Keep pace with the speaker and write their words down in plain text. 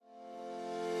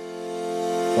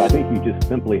So I think you just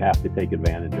simply have to take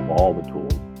advantage of all the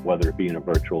tools, whether it be in a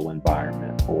virtual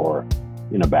environment or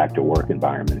in a back to work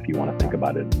environment, if you want to think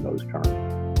about it in those terms.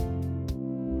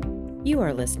 You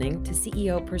are listening to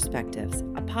CEO Perspectives,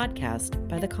 a podcast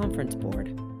by the Conference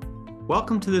Board.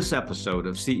 Welcome to this episode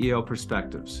of CEO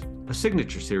Perspectives, a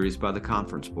signature series by the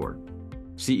Conference Board.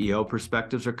 CEO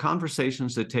Perspectives are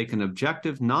conversations that take an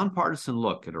objective, nonpartisan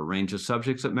look at a range of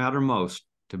subjects that matter most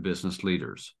to business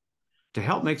leaders. To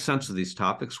help make sense of these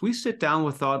topics, we sit down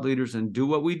with thought leaders and do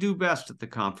what we do best at the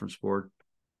Conference Board,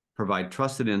 provide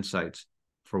trusted insights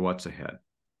for what's ahead.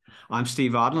 I'm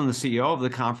Steve Odland, the CEO of the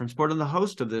Conference Board and the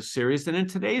host of this series. And in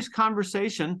today's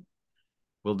conversation,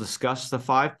 we'll discuss the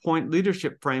 5-point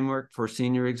leadership framework for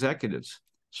senior executives,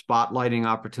 spotlighting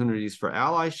opportunities for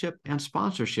allyship and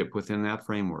sponsorship within that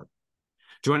framework.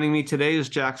 Joining me today is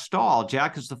Jack Stahl.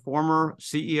 Jack is the former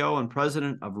CEO and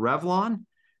president of Revlon,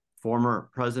 former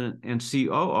president and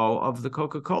COO of the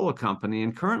Coca-Cola Company.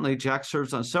 And currently, Jack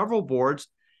serves on several boards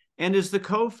and is the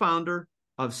co-founder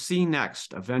of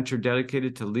CNext, a venture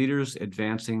dedicated to leaders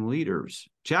advancing leaders.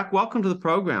 Jack, welcome to the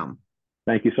program.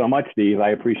 Thank you so much, Steve. I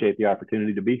appreciate the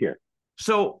opportunity to be here.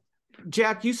 So,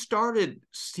 Jack, you started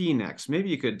CNext. Maybe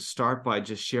you could start by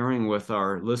just sharing with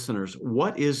our listeners,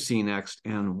 what is CNext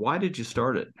and why did you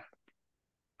start it?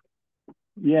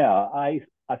 Yeah, I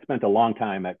spent a long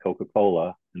time at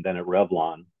Coca-Cola and then at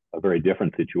Revlon, a very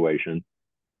different situation.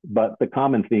 But the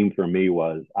common theme for me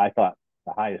was I thought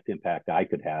the highest impact I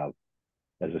could have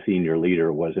as a senior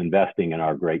leader was investing in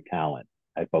our great talent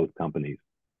at both companies.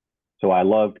 So I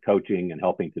loved coaching and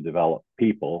helping to develop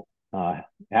people.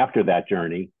 After that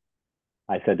journey,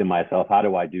 I said to myself, how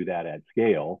do I do that at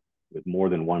scale with more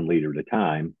than one leader at a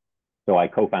time? So I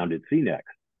co-founded CNext,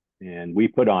 and we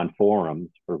put on forums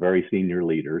for very senior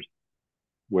leaders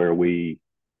where we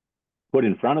put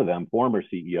in front of them former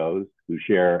CEOs who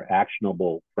share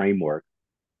actionable frameworks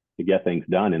to get things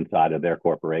done inside of their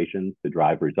corporations, to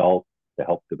drive results, to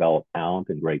help develop talent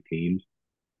and great teams.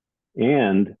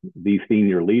 And these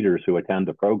senior leaders who attend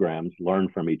the programs learn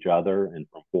from each other and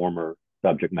from former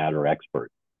subject matter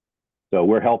experts. So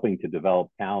we're helping to develop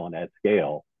talent at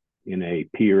scale in a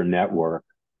peer network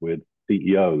with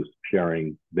CEOs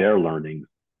sharing their learnings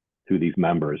to these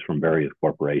members from various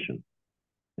corporations.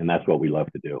 And that's what we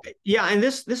love to do. Yeah, and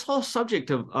this whole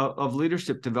subject of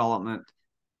leadership development,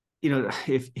 you know,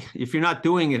 if you're not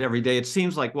doing it every day, it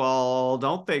seems like, well,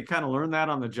 don't they kind of learn that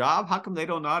on the job? How come they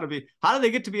don't know how do they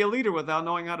get to be a leader without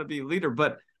knowing how to be a leader?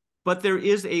 But there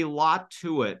is a lot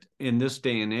to it in this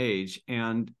day and age,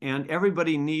 and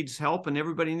everybody needs help and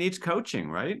everybody needs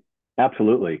coaching, right?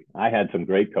 Absolutely. I had some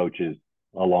great coaches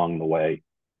along the way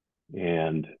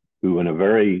and who in a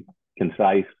very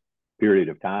concise period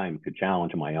of time could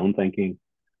challenge my own thinking,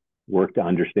 work to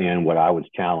understand what I was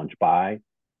challenged by,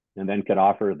 and then could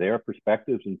offer their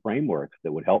perspectives and frameworks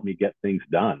that would help me get things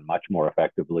done much more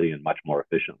effectively and much more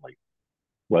efficiently,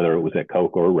 whether it was at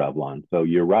Coke or Revlon. So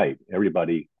you're right.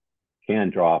 Everybody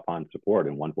can draw upon support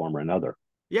in one form or another.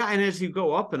 Yeah, and as you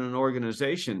go up in an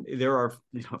organization, there are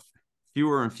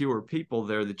fewer and fewer people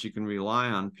there that you can rely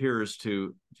on, peers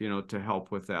to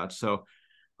help with that. So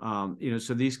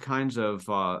so these kinds of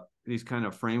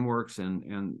frameworks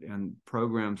and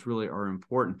programs really are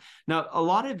important. Now, a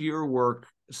lot of your work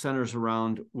centers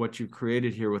around what you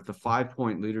created here with the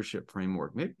 5-point leadership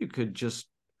framework. Maybe you could just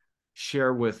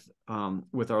share with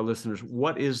our listeners,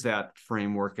 what is that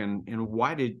framework and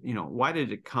why did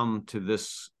it come to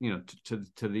this,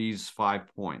 to these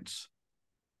 5 points?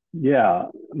 Yeah,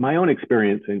 my own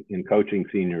experience in coaching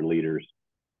senior leaders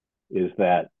is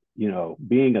that,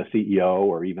 being a CEO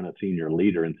or even a senior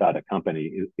leader inside a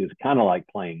company is kind of like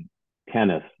playing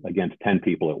tennis against 10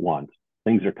 people at once.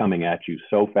 Things are coming at you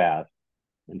so fast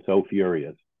and so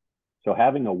furious. So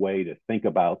having a way to think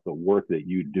about the work that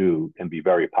you do can be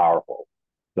very powerful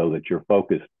so that you're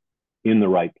focused in the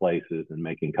right places and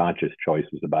making conscious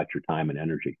choices about your time and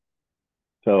energy.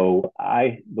 So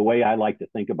the way I like to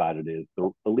think about it is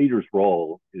the leader's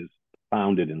role is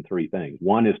founded in 3 things.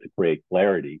 One is to create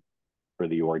clarity for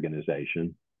the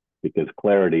organization, because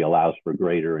clarity allows for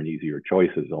greater and easier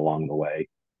choices along the way,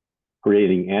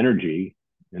 creating energy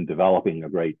and developing a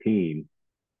great team,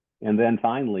 and then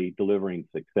finally delivering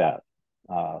success.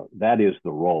 That is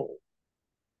the role.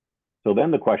 So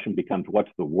then the question becomes, what's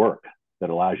the work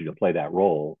that allows you to play that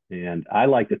role? And I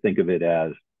like to think of it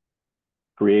as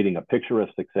creating a picture of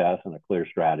success and a clear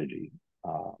strategy.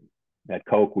 At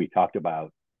Coke, we talked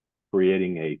about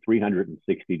creating a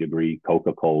 360-degree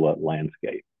Coca-Cola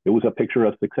landscape. It was a picture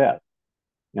of success.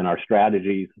 And our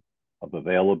strategies of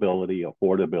availability,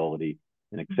 affordability,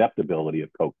 and acceptability of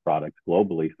Coke products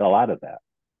globally fell out of that.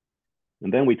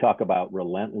 And then we talk about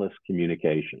relentless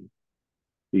communication,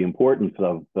 the importance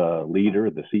of the leader,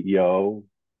 the CEO,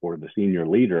 or the senior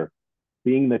leader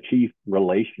being the chief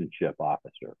relationship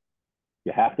officer.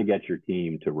 You have to get your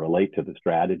team to relate to the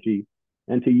strategy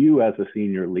and to you as a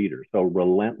senior leader. So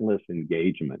relentless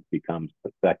engagement becomes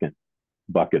the second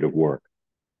bucket of work.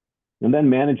 And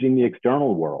then managing the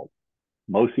external world.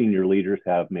 Most senior leaders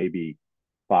have maybe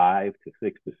 5 to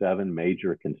 6 to 7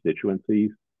 major constituencies.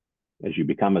 As you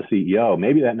become a CEO,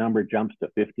 maybe that number jumps to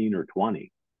 15 or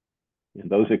 20. And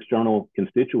those external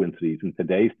constituencies in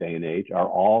today's day and age are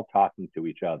all talking to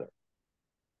each other.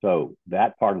 So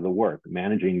that part of the work,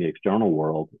 managing the external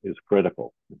world, is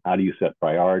critical. How do you set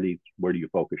priorities? Where do you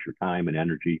focus your time and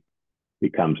energy?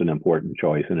 Becomes an important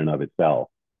choice in and of itself.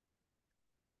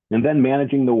 And then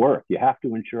managing the work. You have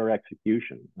to ensure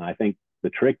execution. And I think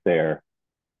the trick there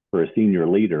for a senior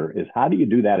leader is, how do you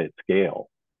do that at scale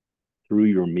through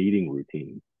your meeting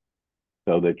routine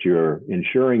so that you're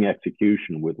ensuring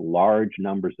execution with large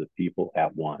numbers of people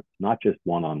at once, not just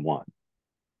one-on-one?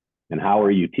 And how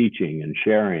are you teaching and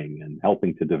sharing and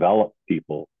helping to develop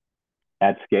people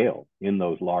at scale in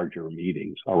those larger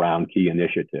meetings around key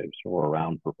initiatives or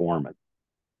around performance?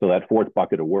 So that fourth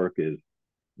bucket of work is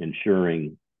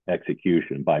ensuring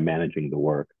execution by managing the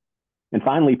work. And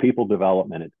finally, people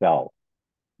development itself.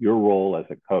 Your role as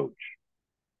a coach,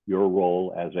 your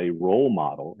role as a role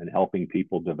model in helping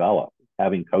people develop,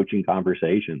 having coaching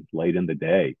conversations late in the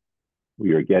day where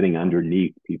you're getting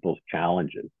underneath people's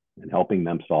challenges and helping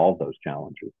them solve those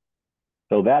challenges.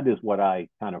 So that is what I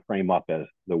kind of frame up as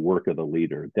the work of the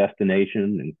leader: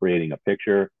 destination and creating a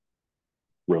picture,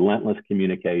 relentless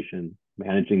communication,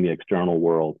 managing the external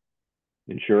world,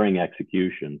 ensuring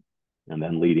execution, and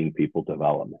then leading people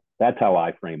development. That's how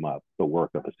I frame up the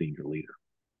work of a senior leader.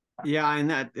 Yeah,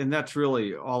 and that's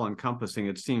really all encompassing.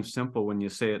 It seems simple when you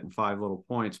say it in 5 little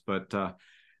points, but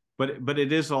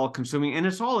it is all consuming, and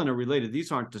it's all interrelated.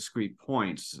 These aren't discrete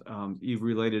points. You've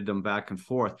related them back and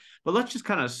forth. But let's just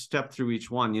kind of step through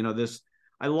each one.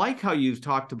 I like how you've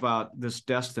talked about this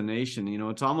destination.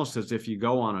 It's almost as if you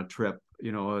go on a trip,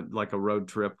 like a road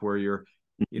trip where you're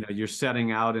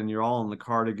setting out and you're all in the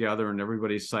car together and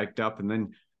everybody's psyched up, and then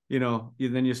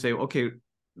you say, okay,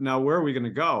 now where are we going to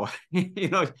go?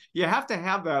 You have to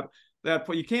have that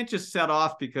you can't just set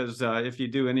off, because if you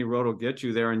do, any road will get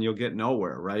you there and you'll get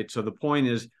nowhere, right? So the point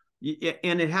is,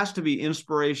 and it has to be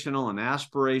inspirational and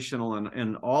aspirational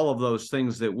and all of those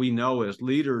things that we know as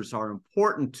leaders are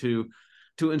important to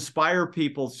inspire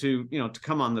people to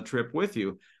come on the trip with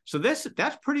you. So that's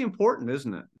pretty important,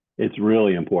 isn't it? It's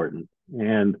really important.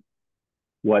 And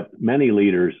what many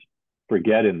leaders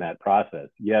forget in that process,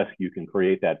 yes, you can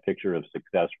create that picture of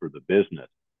success for the business.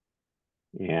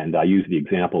 And I use the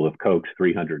example of Coke's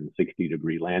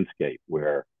 360-degree landscape,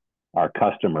 where our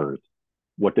customers,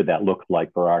 what did that look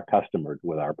like for our customers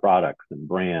with our products and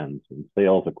brands and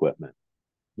sales equipment?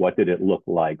 What did it look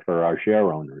like for our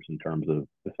share owners in terms of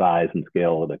the size and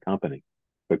scale of the company?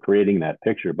 But creating that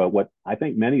picture. But what I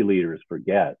think many leaders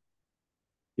forget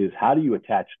is, how do you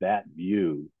attach that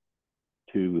view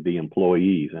to the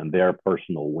employees and their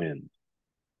personal wins?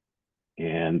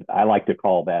 And I like to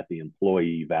call that the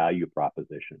employee value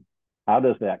proposition. How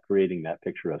does that, creating that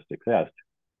picture of success,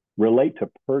 relate to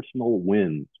personal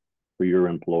wins for your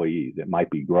employees? It might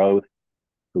be growth,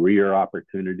 career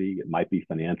opportunity, it might be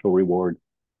financial rewards.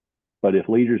 But if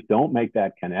leaders don't make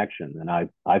that connection, and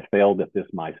I've failed at this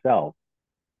myself,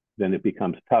 then it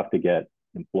becomes tough to get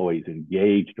employees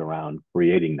engaged around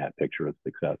creating that picture of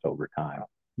success over time.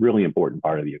 Really important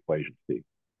part of the equation, Steve.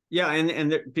 Yeah,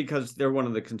 and because they're one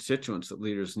of the constituents that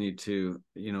leaders need to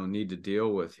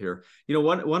deal with here.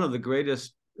 One of the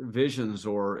greatest visions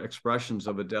or expressions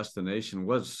of a destination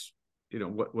was,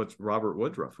 what's Robert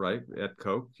Woodruff, right, at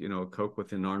Coke. Coke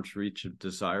within arm's reach of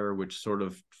desire, which sort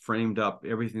of framed up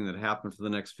everything that happened for the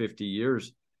next 50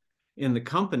 years in the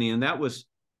company. And that was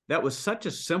such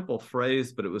a simple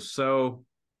phrase, but it was so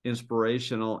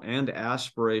inspirational and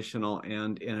aspirational,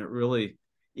 and it really,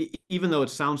 even though it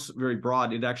sounds very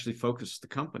broad, it actually focused the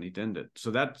company, didn't it?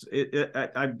 So that's it.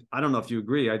 I don't know if you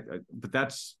agree, but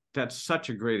that's such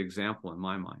a great example in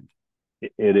my mind.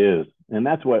 It is, and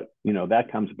that's what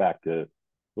that comes back to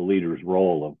the leader's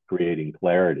role of creating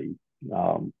clarity.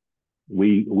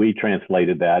 We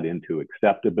translated that into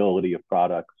acceptability of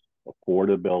products,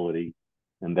 affordability,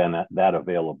 and then that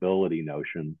availability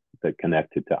notion that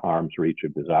connected to arm's reach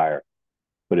of desire.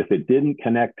 But if it didn't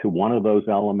connect to one of those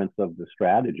elements of the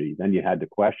strategy, then you had to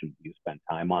question, do you spend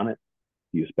time on it?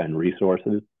 Do you spend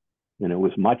resources? And it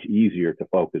was much easier to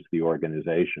focus the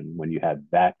organization when you had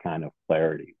that kind of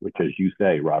clarity, which, as you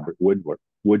say, Robert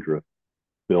Woodruff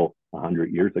built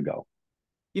 100 years ago.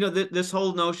 This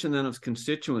whole notion then of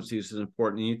constituencies is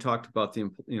important. And you talked about the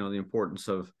importance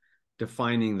of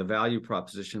defining the value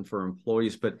proposition for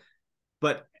employees, but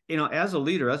as a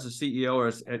leader, as a CEO, or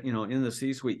as in the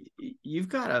C-suite, you've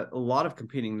got a lot of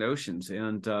competing notions.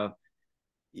 And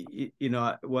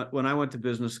when I went to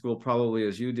business school, probably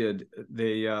as you did,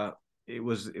 it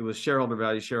was shareholder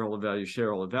value, shareholder value,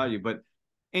 shareholder value, but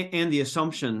and the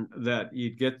assumption that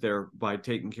you'd get there by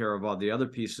taking care of all the other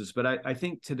pieces. But I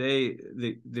think today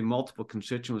the multiple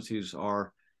constituencies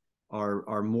are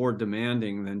more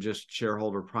demanding than just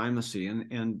shareholder primacy.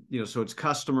 And so it's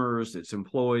customers, it's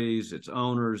employees, it's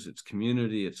owners, it's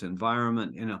community, it's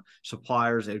environment,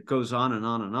 suppliers. It goes on and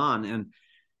on and on.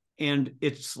 And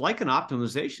it's like an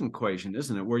optimization equation,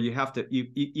 isn't it? Where you have to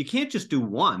you can't just do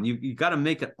one. You got to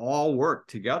make it all work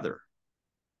together.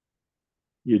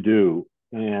 You do.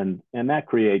 And that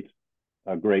creates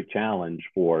a great challenge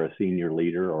for a senior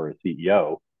leader or a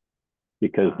CEO,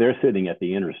 because they're sitting at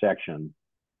the intersection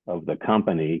of the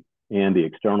company and the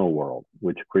external world,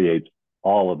 which creates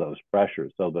all of those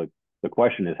pressures. So the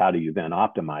question is, how do you then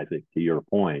optimize it, to your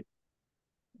point?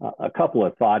 A couple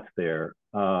of thoughts there.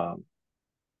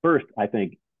 First, I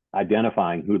think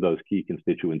identifying who those key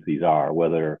constituencies are,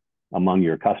 whether among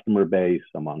your customer base,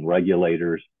 among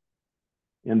regulators,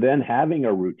 and then having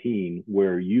a routine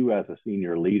where you as a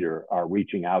senior leader are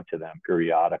reaching out to them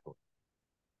periodically.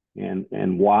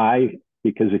 And why?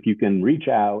 Because if you can reach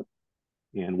out,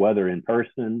 and whether in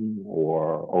person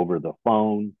or over the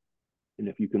phone, and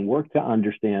if you can work to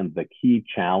understand the key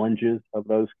challenges of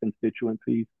those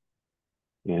constituencies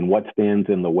and what stands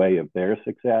in the way of their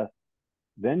success,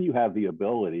 then you have the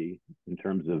ability, in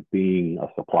terms of being a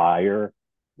supplier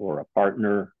or a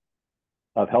partner,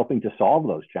 of helping to solve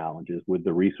those challenges with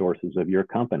the resources of your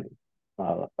company.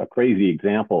 A crazy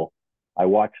example, I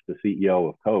watched the CEO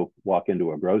of Coke walk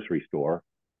into a grocery store.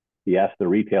 He asked the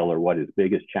retailer what his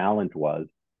biggest challenge was.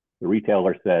 The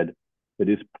retailer said that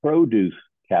his produce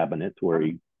cabinets, where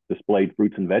he displayed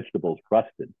fruits and vegetables,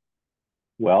 rusted.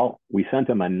 Well, we sent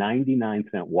him a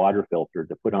 99-cent water filter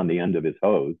to put on the end of his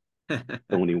hose.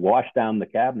 So when he washed down the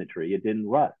cabinetry, it didn't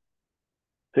rust.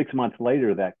 6 months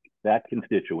later, that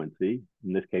constituency,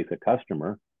 in this case a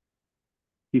customer,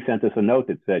 he sent us a note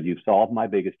that said, "You've solved my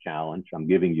biggest challenge. I'm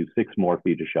giving you 6 more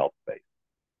feet of shelf space."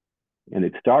 And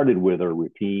it started with a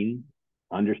routine,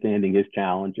 understanding his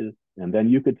challenges, and then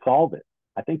you could solve it.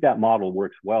 I think that model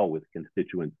works well with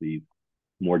constituencies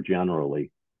more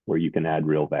generally, where you can add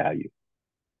real value.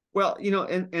 Well,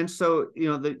 and so,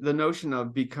 the notion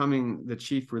of becoming the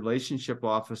chief relationship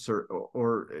officer,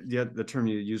 or the term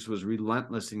you used was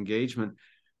relentless engagement,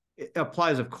 it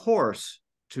applies, of course,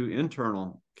 to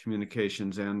internal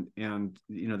communications and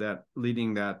that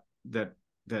leading that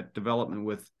development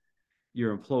with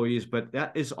your employees. But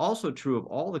that is also true of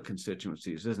all the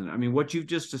constituencies, isn't it? I mean, what you've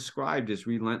just described is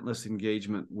relentless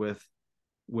engagement with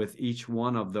each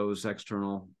one of those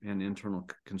external and internal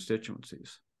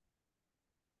constituencies.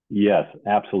 Yes,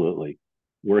 absolutely.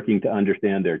 Working to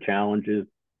understand their challenges,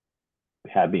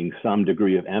 having some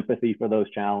degree of empathy for those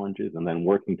challenges, and then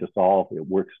working to solve. It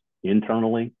works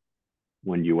internally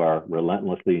when you are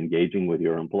relentlessly engaging with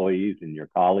your employees and your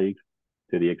colleagues,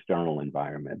 to the external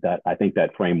environment. I think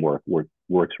that framework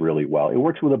works really well. It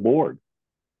works with a board,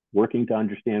 working to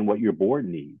understand what your board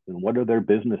needs and what are their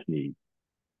business needs,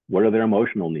 what are their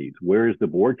emotional needs, where is the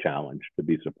board challenge to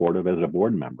be supportive as a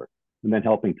board member, and then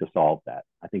helping to solve that.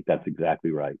 I think that's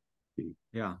exactly right, Steve.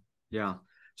 Yeah.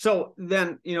 So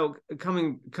then,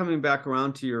 coming back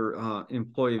around to your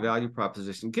employee value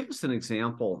proposition, give us an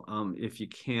example, if you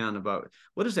can, about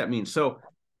what does that mean? So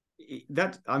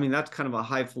that's kind of a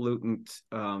highfalutin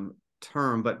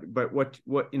term, but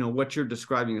what you're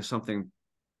describing is something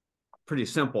pretty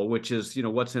simple, which is,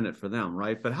 what's in it for them,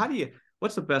 right? But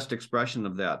what's the best expression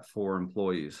of that for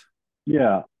employees?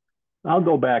 Yeah, I'll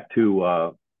go back to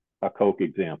a Coke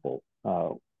example.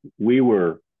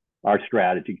 Our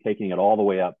strategy, taking it all the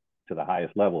way up to the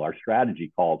highest level, our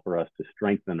strategy called for us to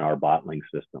strengthen our bottling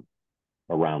system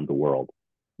around the world,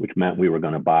 which meant we were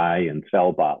going to buy and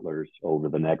sell bottlers over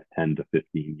the next 10 to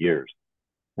 15 years.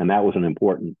 And that was an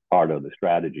important part of the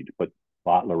strategy, to put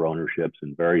bottler ownerships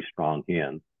in very strong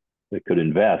hands that could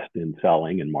invest in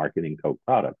selling and marketing Coke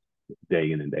products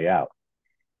day in and day out.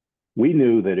 We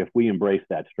knew that if we embraced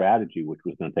that strategy, which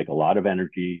was going to take a lot of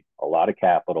energy, a lot of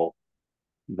capital,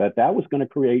 that was going to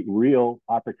create real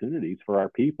opportunities for our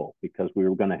people, because we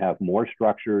were going to have more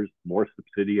structures, more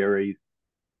subsidiaries.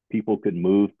 People could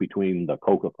move between the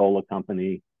Coca-Cola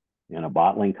company and a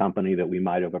bottling company that we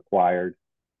might have acquired.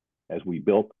 As we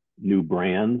built new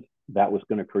brands, that was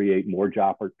going to create more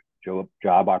job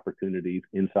opportunities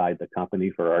inside the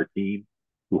company for our team.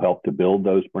 who helped to build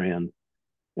those brands.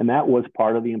 And that was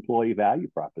part of the employee value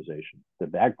proposition,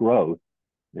 that growth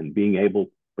and being able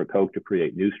for Coke to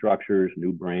create new structures,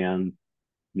 new brands,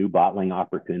 new bottling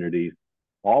opportunities,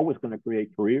 all was going to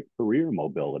create career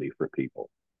mobility for people.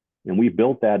 And we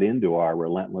built that into our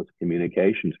relentless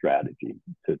communication strategy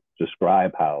to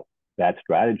describe how that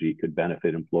strategy could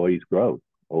benefit employees' growth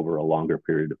over a longer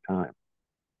period of time.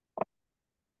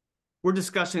 We're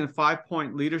discussing a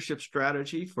 5-point leadership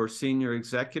strategy for senior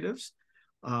executives.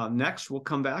 Next, we'll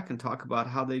come back and talk about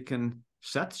how they can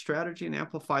set strategy and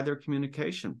amplify their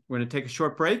communication. We're going to take a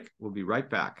short break. We'll be right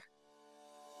back.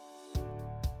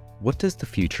 What does the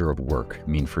future of work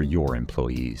mean for your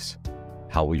employees?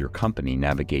 How will your company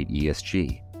navigate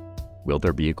ESG? Will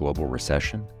there be a global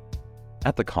recession?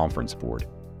 At the Conference Board,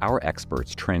 our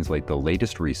experts translate the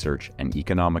latest research and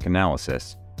economic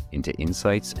analysis into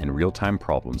insights and real-time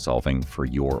problem solving for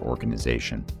your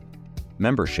organization.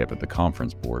 Membership at the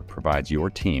Conference Board provides your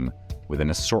team with an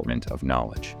assortment of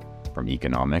knowledge, from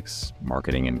economics,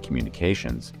 marketing and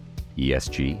communications,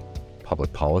 ESG,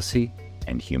 public policy,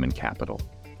 and human capital.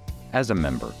 As a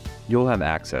member, you'll have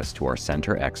access to our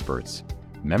center experts,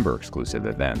 member-exclusive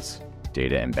events,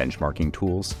 data and benchmarking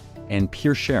tools, and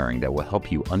peer sharing that will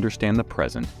help you understand the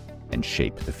present and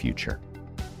shape the future.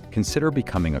 Consider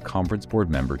becoming a Conference Board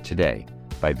member today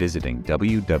by visiting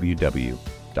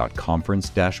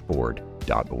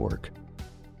www.conference-board.org.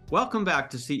 Welcome back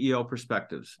to CEO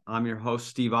Perspectives. I'm your host,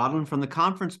 Steve Odland from the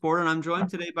Conference Board, and I'm joined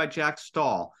today by Jack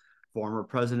Stahl, former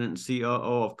president and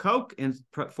COO of Coke and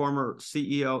former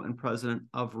CEO and president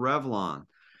of Revlon.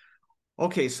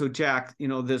 Okay, so Jack,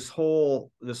 this whole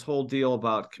deal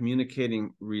about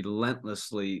communicating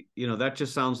relentlessly, that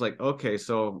just sounds like, okay,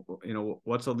 so,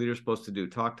 what's a leader supposed to do?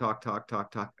 Talk.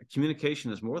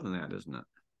 Communication is more than that, isn't it?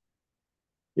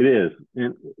 It is.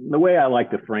 And the way I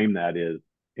like to frame that is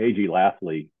A.G.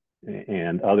 Lafley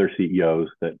and other CEOs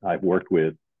that I've worked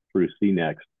with through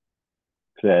CNext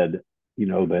said,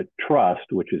 that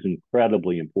trust, which is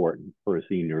incredibly important for a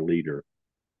senior leader,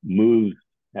 moves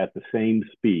at the same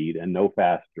speed and no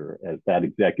faster as that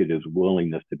executive's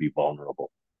willingness to be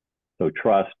vulnerable. So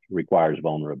trust requires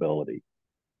vulnerability.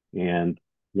 And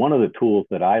one of the tools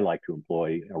that I like to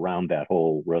employ around that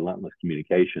whole relentless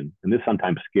communication, and this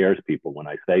sometimes scares people when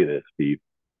I say this, Steve,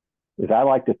 is I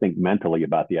like to think mentally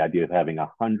about the idea of having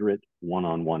 100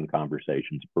 one-on-one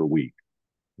conversations per week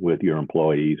with your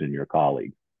employees and your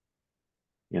colleagues.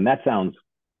 And that sounds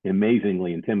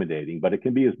amazingly intimidating, but it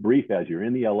can be as brief as you're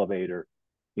in the elevator,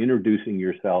 introducing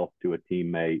yourself to a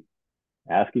teammate,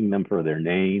 asking them for their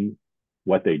name,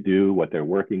 what they do, what they're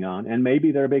working on, and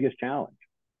maybe their biggest challenge.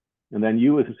 And then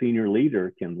you as a senior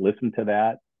leader can listen to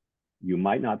that. You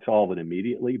might not solve it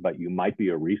immediately, but you might be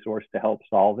a resource to help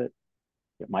solve it.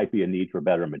 It might be a need for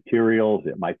better materials.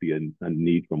 It might be a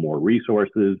need for more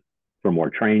resources, for more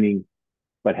training.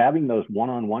 But having those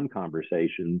one-on-one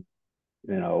conversations,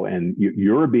 and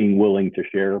you're being willing to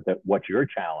share that what you're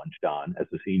challenged on as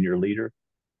a senior leader,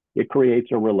 it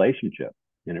creates a relationship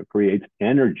and it creates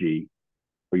energy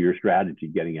for your strategy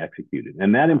getting executed.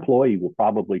 And that employee will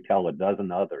probably tell a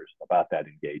dozen others about that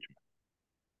engagement.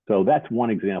 So that's one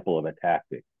example of a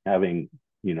tactic, having,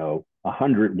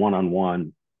 100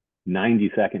 one-on-one,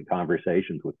 90-second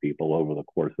conversations with people over the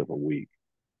course of a week.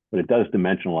 But it does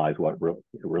dimensionalize what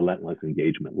relentless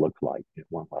engagement looks like at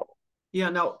one level. Yeah,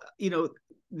 now,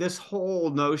 this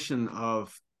whole notion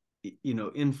of,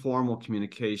 informal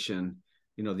communication,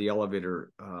 the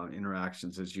elevator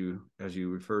interactions, as you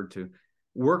referred to,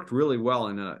 worked really well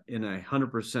in a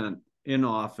 100%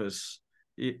 in-office,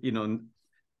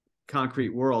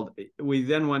 concrete world. We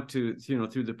then went to,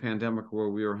 through the pandemic where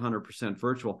we were 100%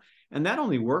 virtual. And that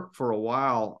only worked for a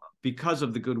while because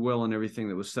of the goodwill and everything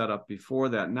that was set up before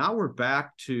that. Now we're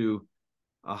back to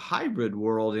a hybrid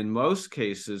world in most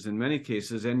cases, in many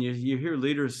cases. And you hear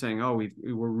leaders saying, oh,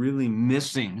 we're really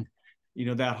missing,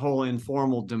 that whole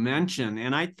informal dimension.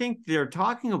 And I think they're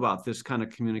talking about this kind of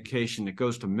communication. It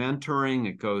goes to mentoring,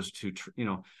 it goes to,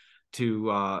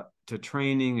 to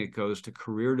training, it goes to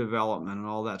career development and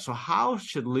all that. So how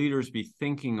should leaders be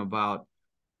thinking about,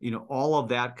 all of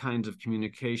that kinds of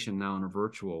communication now in a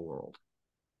virtual world?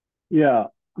 Yeah,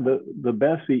 the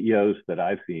best CEOs that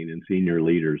I've seen and senior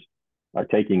leaders are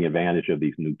taking advantage of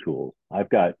these new tools. I've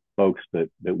got folks that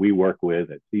we work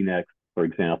with at CNext, for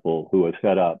example, who have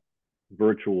set up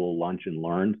virtual lunch and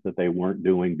learns that they weren't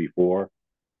doing before.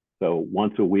 So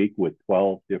once a week with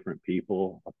 12 different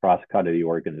people across the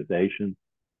organization,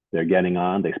 they're getting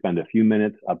on. They spend a few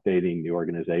minutes updating the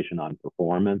organization on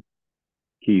performance,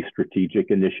 key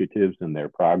strategic initiatives and their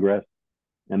progress.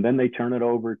 And then they turn it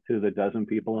over to the dozen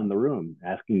people in the room,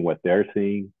 asking what they're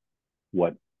seeing,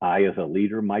 what I as a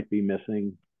leader might be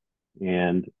missing.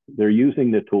 And they're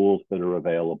using the tools that are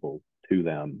available to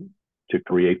them to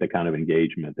create the kind of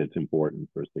engagement that's important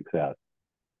for success.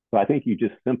 So I think you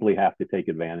just simply have to take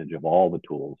advantage of all the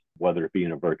tools, whether it be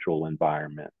in a virtual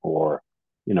environment or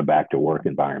in a back to work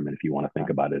environment, if you want to think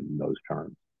about it in those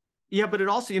terms. Yeah, but it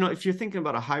also, if you're thinking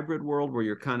about a hybrid world where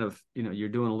you're kind of, you're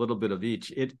doing a little bit of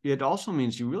each, it also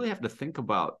means you really have to think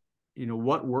about,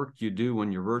 what work you do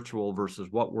when you're virtual versus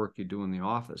what work you do in the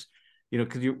office.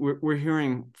 Because we're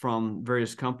hearing from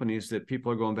various companies that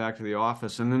people are going back to the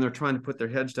office and then they're trying to put their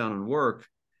heads down and work.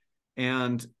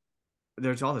 And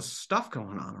there's all this stuff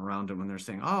going on around them and they're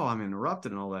saying, oh, I'm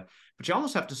interrupted and all that. But you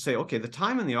almost have to say, okay, the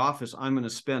time in the office I'm going to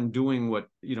spend doing what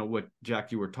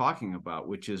Jack, you were talking about,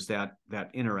 which is that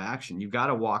interaction. You've got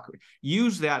to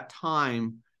use that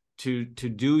time to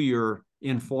do your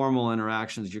informal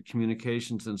interactions, your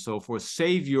communications and so forth.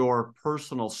 Save your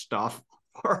personal stuff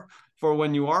for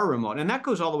when you are remote. And that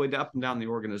goes all the way up and down the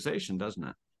organization, doesn't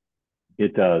it?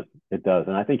 It does.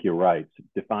 And I think you're right.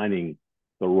 Defining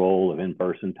the role of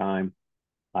in-person time,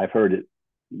 I've heard it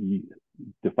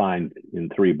defined in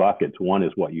 3 buckets. One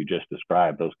is what you just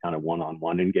described, those kind of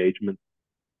one-on-one engagements.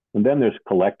 And then there's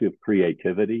collective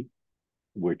creativity,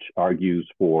 which argues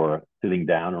for sitting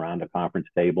down around a conference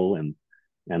table and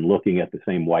looking at the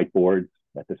same whiteboards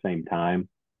at the same time.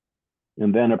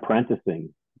 And then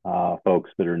apprenticing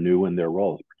folks that are new in their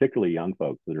roles, particularly young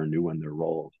folks that are new in their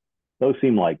roles. Those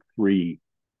seem like 3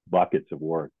 buckets of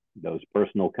work: those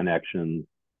personal connections,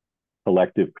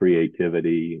 collective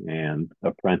creativity, and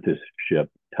apprenticeship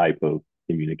type of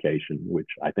communication, which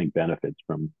I think benefits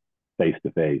from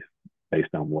face-to-face based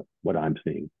on what I'm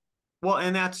seeing. Well,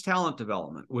 and that's talent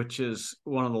development, which is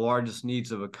one of the largest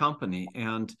needs of a company.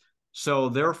 And so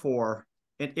therefore,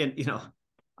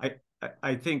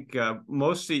 I think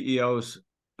most CEOs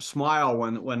smile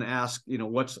when asked,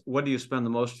 what do you spend the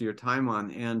most of your time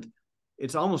on? And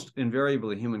it's almost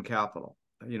invariably human capital.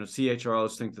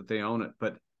 CHROs think that they own it,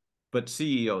 but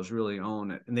CEOs really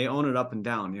own it, and they own it up and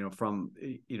down, from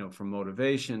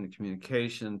motivation to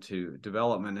communication to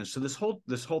development. And so this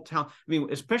whole town,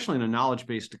 especially in a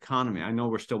knowledge-based economy, I know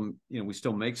we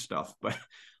still make stuff,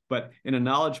 but in a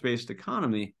knowledge-based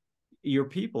economy, your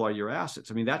people are your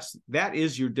assets. That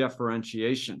is your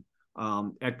differentiation.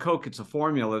 At Coke, it's a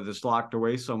formula that's locked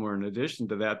away somewhere in addition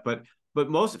to that, but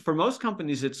for most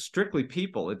companies, it's strictly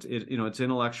people. It's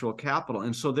intellectual capital,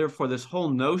 and so therefore, this whole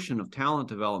notion of talent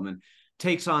development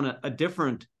takes on a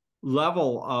different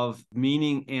level of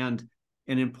meaning and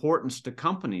importance to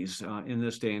companies in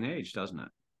this day and age, doesn't it?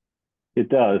 It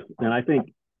does, and I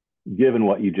think, given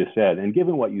what you just said, and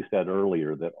given what you said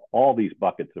earlier, that all these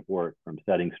buckets of work, from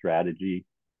setting strategy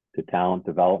to talent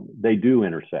development, they do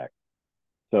intersect.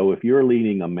 So if you're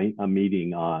leading a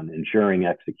meeting on ensuring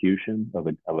execution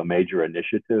of a major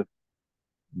initiative,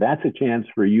 that's a chance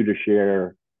for you to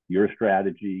share your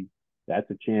strategy. That's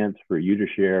a chance for you to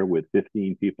share with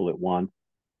 15 people at once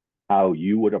how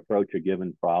you would approach a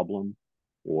given problem,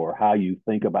 or how you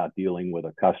think about dealing with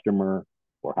a customer,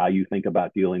 or how you think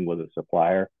about dealing with a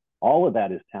supplier. All of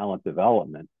that is talent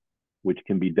development, which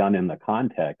can be done in the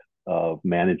context of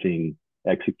managing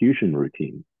execution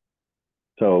routines.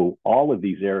 So all of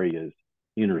these areas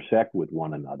intersect with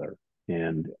one another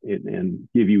and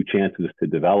give you chances to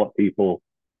develop people,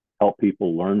 help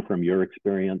people learn from your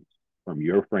experience, from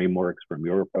your frameworks, from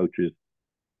your approaches.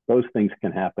 Those things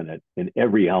can happen in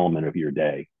every element of your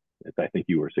day, as I think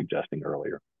you were suggesting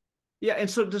earlier. Yeah, and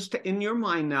so just in your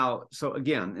mind now, so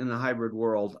again, in the hybrid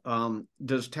world,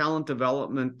 does talent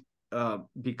development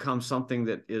become something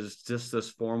that is just this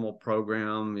formal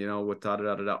program, with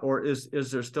da-da-da-da-da, or is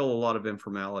there still a lot of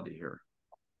informality here?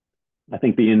 I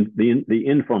think the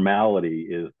informality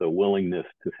is the willingness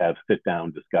to have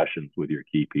sit-down discussions with your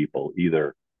key people,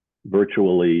 either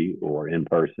virtually or in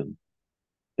person.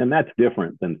 And that's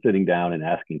different than sitting down and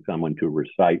asking someone to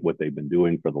recite what they've been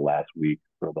doing for the last week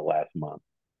or the last month.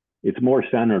 It's more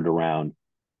centered around,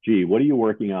 gee, what are you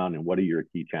working on and what are your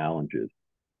key challenges?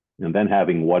 And then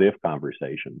having what-if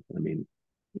conversations.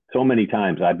 So many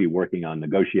times I'd be working on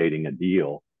negotiating a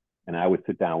deal, and I would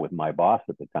sit down with my boss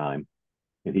at the time,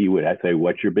 and he would say,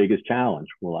 what's your biggest challenge?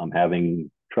 Well, I'm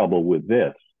having trouble with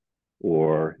this.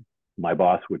 Or my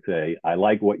boss would say, I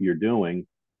like what you're doing,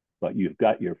 but you've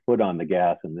got your foot on the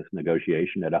gas in this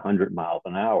negotiation at 100 miles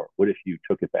an hour. What if you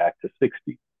took it back to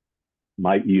 60?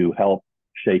 Might you help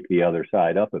shake the other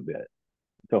side up a bit?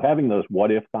 So having those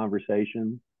what-if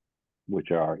conversations,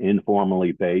 which are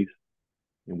informally based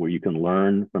and where you can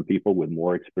learn from people with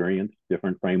more experience,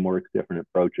 different frameworks, different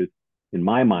approaches. In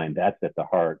my mind, that's at the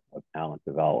heart of talent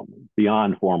development,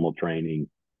 beyond formal training,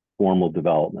 formal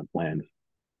development plans,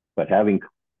 but having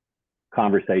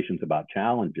conversations about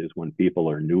challenges when people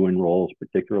are new in roles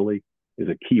particularly is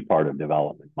a key part of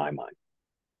development in my mind.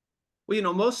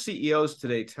 Well, most CEOs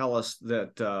today tell us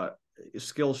that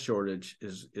skill shortage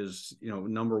is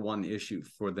number one issue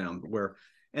for them,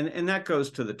 and that goes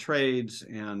to the trades,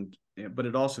 but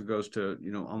it also goes to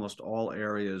almost all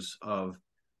areas of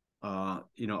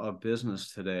of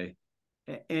business today,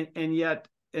 and yet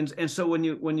so when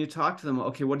you talk to them,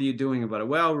 okay, what are you doing about it?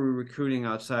 Well, we're recruiting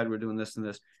outside, we're doing this and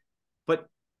this, but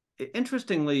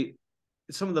interestingly,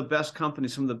 some of the best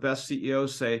companies, some of the best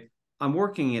CEOs say, I'm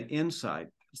working it inside.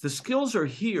 The skills are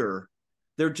here,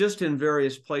 they're just in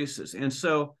various places. And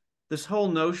so this whole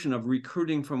notion of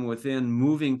recruiting from within,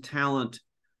 moving talent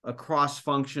across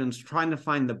functions, trying to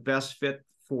find the best fit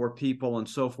for people and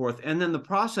so forth. And then the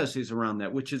processes around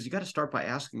that, which is you got to start by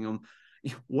asking them,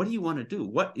 what do you want to do?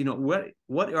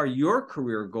 What are your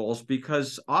career goals?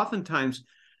 Because oftentimes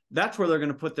that's where they're going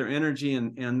to put their energy,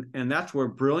 and that's where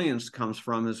brilliance comes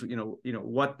from, is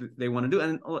what they want to do.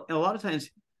 And a lot of times,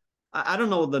 I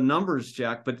don't know the numbers,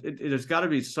 Jack, but it has got to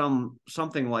be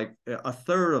something like a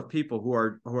third of people who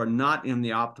are not in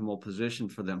the optimal position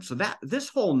for them. So that this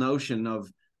whole notion of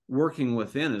working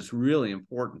within is really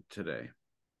important today.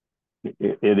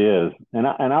 It is, and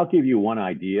I'll give you one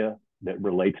idea that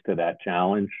relates to that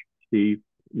challenge, Steve.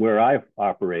 Where I've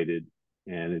operated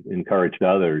and encouraged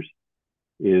others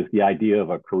is the idea of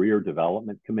a career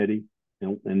development committee,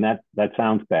 and that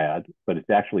sounds bad, but it's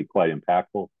actually quite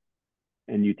impactful.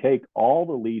 And you take all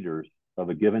the leaders of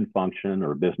a given function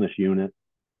or business unit,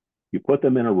 you put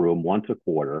them in a room once a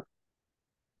quarter,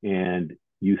 and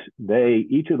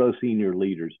each of those senior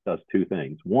leaders does two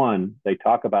things. One, they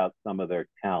talk about some of their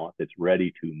talent that's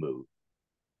ready to move,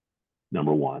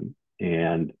 number one.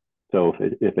 And so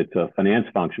if it's a finance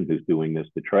function who's doing this,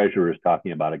 the treasurer is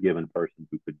talking about a given person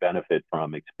who could benefit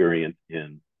from experience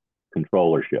in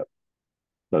controllership.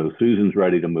 So Susan's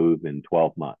ready to move in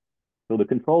 12 months. So the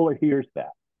controller hears that.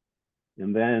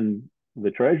 And then the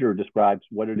treasurer describes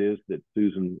what it is that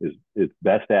Susan is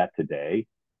best at today.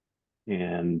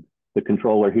 And the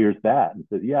controller hears that and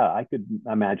says, yeah, I could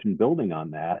imagine building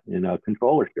on that in a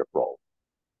controllership role.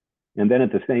 And then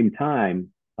at the same time,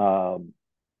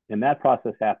 and that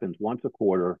process happens once a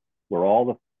quarter, where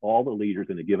all the leaders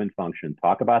in a given function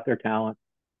talk about their talent.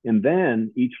 And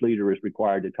then each leader is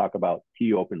required to talk about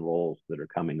key open roles that are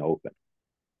coming open.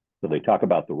 So they talk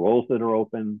about the roles that are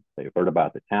open, they've heard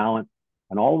about the talent,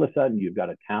 and all of a sudden you've got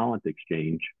a talent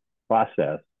exchange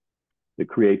process that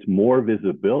creates more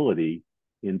visibility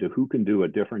into who can do a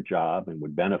different job and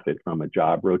would benefit from a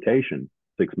job rotation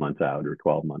 6 months out or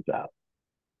 12 months out.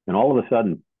 And all of a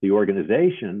sudden, the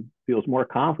organization feels more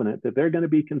confident that they're going to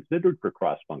be considered for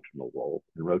cross-functional roles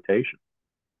and rotation.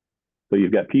 So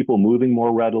you've got people moving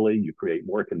more readily. You create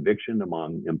more conviction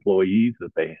among employees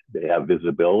that they have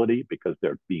visibility because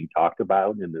they're being talked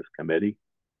about in this committee.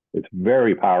 It's a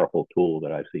very powerful tool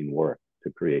that I've seen work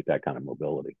to create that kind of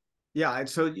mobility. Yeah.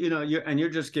 So, you're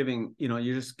just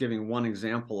giving one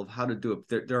example of how to do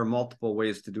it. There are multiple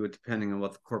ways to do it depending on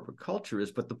what the corporate culture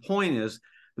is. But the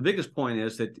biggest point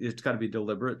is that it's got to be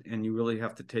deliberate, and you really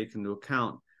have to take into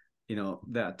account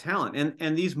that talent.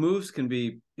 And these moves can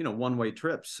be, one-way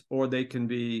trips, or they can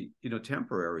be,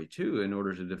 temporary too, in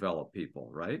order to develop people,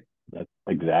 right? That's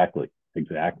exactly.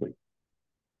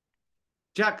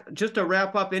 Jack, just to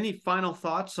wrap up, any final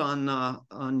thoughts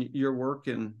on your work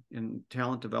in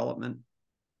talent development?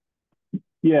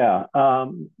 Yeah,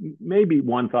 maybe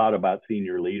one thought about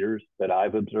senior leaders that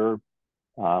I've observed.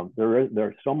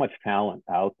 There's so much talent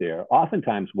out there.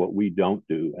 Oftentimes what we don't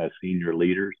do as senior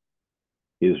leaders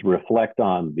is reflect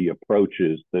on the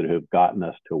approaches that have gotten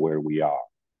us to where we are.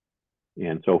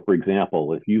 And so, for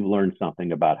example, if you've learned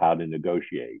something about how to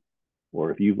negotiate, or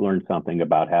if you've learned something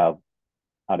about how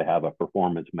to have a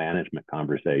performance management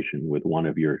conversation with one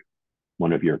of your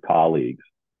colleagues,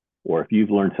 or if you've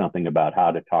learned something about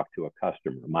how to talk to a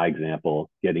customer, my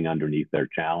example, getting underneath their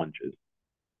challenges,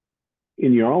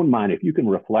 in your own mind, if you can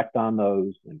reflect on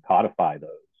those and codify those,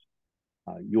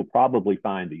 you'll probably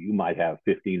find that you might have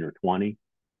 15 or 20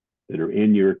 that are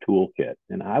in your toolkit.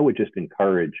 And I would just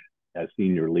encourage, as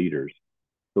senior leaders,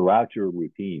 throughout your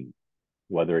routine,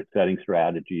 whether it's setting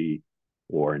strategy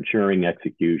or ensuring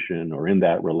execution or in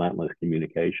that relentless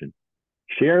communication,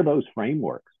 share those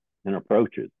frameworks and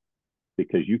approaches,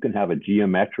 because you can have a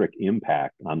geometric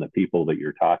impact on the people that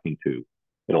you're talking to.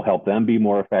 It'll help them be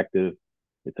more effective.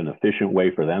 It's an efficient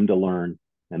way for them to learn,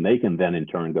 and they can then in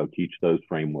turn go teach those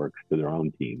frameworks to their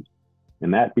own teams.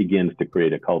 And that begins to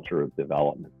create a culture of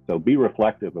development. So be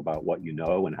reflective about what you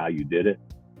know and how you did it,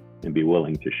 and be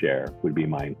willing to share would be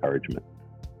my encouragement.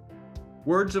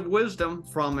 Words of wisdom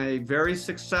from a very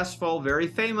successful, very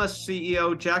famous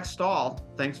CEO, Jack Stahl.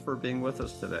 Thanks for being with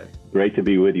us today. Great to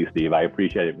be with you, Steve. I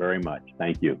appreciate it very much.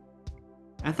 Thank you.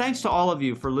 And thanks to all of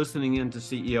you for listening in to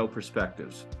CEO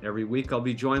Perspectives. Every week, I'll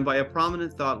be joined by a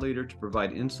prominent thought leader to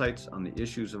provide insights on the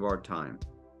issues of our time.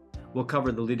 We'll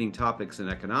cover the leading topics in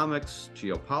economics,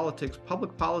 geopolitics,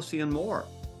 public policy, and more.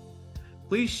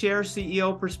 Please share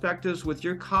CEO Perspectives with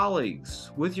your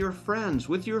colleagues, with your friends,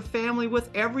 with your family, with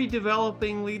every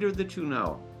developing leader that you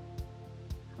know.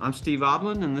 I'm Steve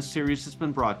Odland, and this series has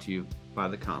been brought to you by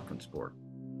the Conference Board.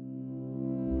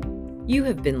 You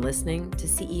have been listening to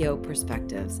CEO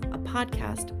Perspectives, a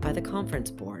podcast by the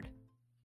Conference Board.